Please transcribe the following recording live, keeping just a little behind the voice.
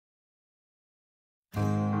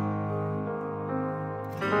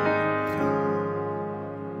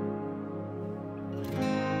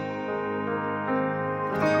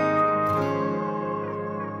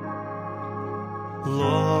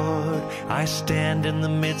I stand in the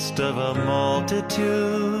midst of a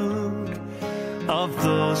multitude of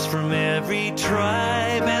those from every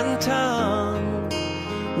tribe and tongue.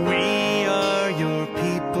 We are your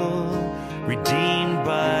people, redeemed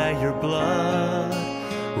by your blood,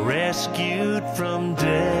 rescued from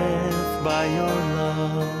death by your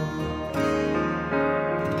love.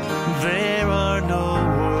 There are no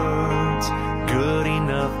words good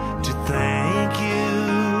enough to thank you.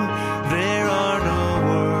 There are no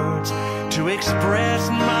words to express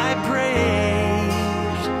my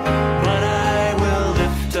praise, but I will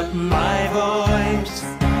lift up my voice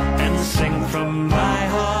and sing from my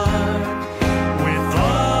heart with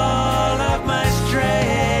all of my strength.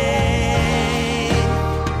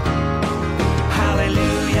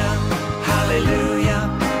 Hallelujah, hallelujah,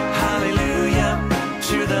 hallelujah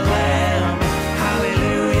to the Lamb.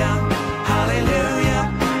 Hallelujah, hallelujah,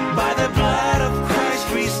 by the blood of Christ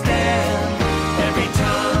we stand. Every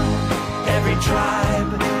tongue, every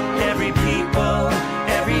tribe, every people,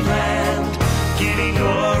 every land, giving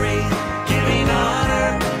glory, giving honor,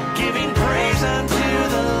 giving praise unto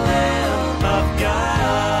the Lamb of God.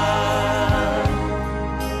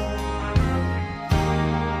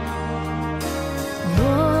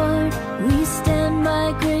 Lord, we stand by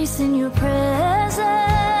grace in your presence,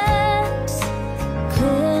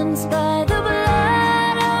 cleansed by the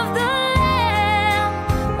blood of the Lamb.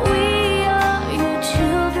 We are your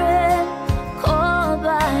children, called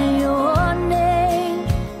by your name.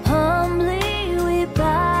 Humbly we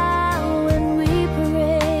bow and we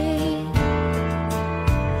pray.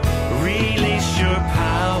 Release your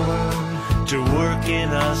power to work in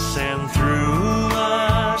us and through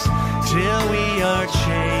us, till we are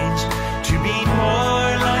changed to be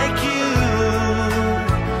more like you.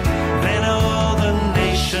 Then all the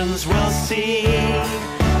nations will see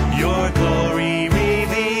your glory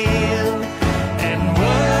revealed and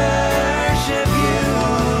worship you.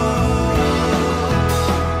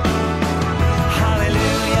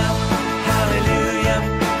 Hallelujah, hallelujah,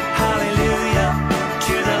 hallelujah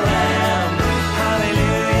to the Lamb.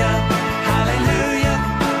 Hallelujah, hallelujah,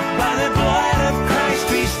 by the blood of Christ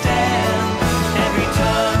we stand. Every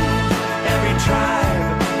tongue, every tribe,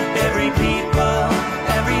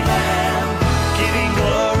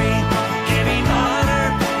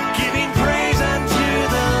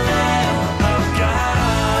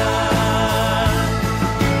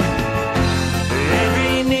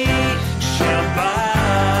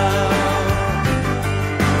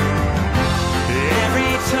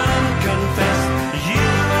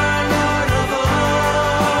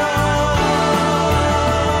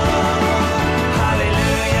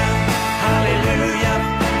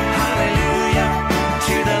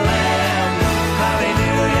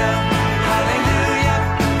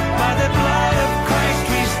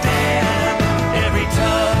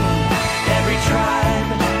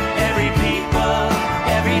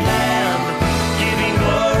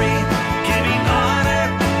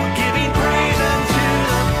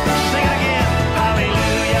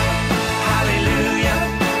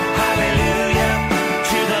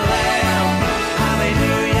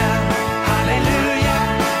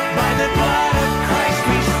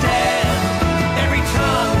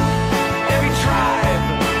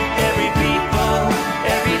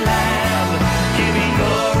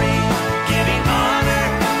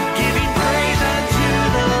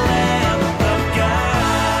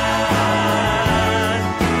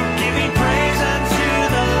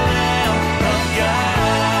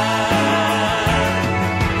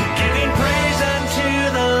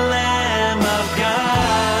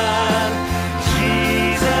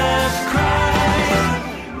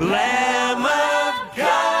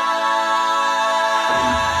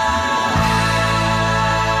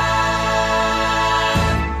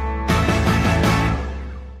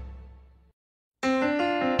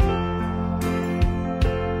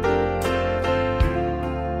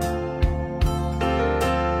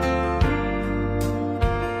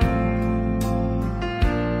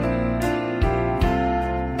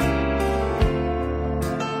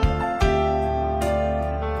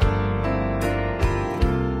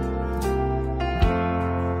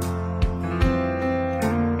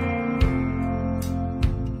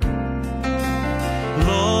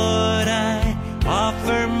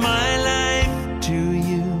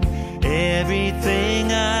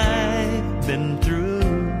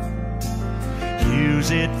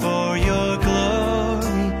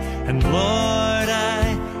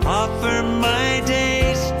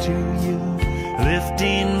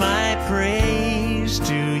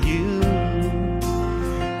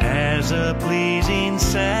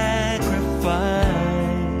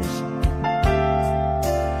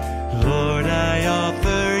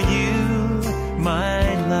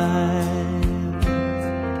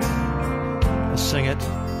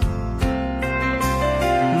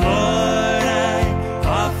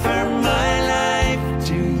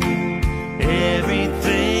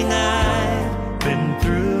 passing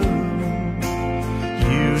through.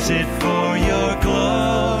 Use it for your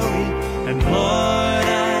glory, and Lord,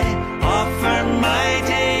 I offer my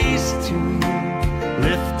days to you,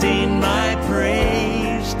 lifting my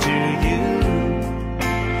praise to you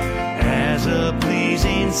as a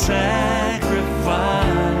pleasing sacrifice.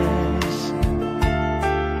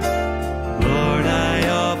 Lord, I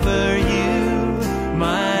offer you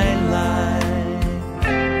my life.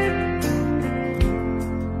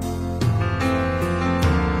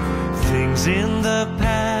 Things in the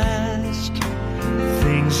past,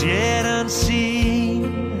 things yet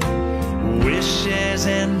unseen, wishes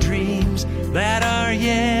and dreams that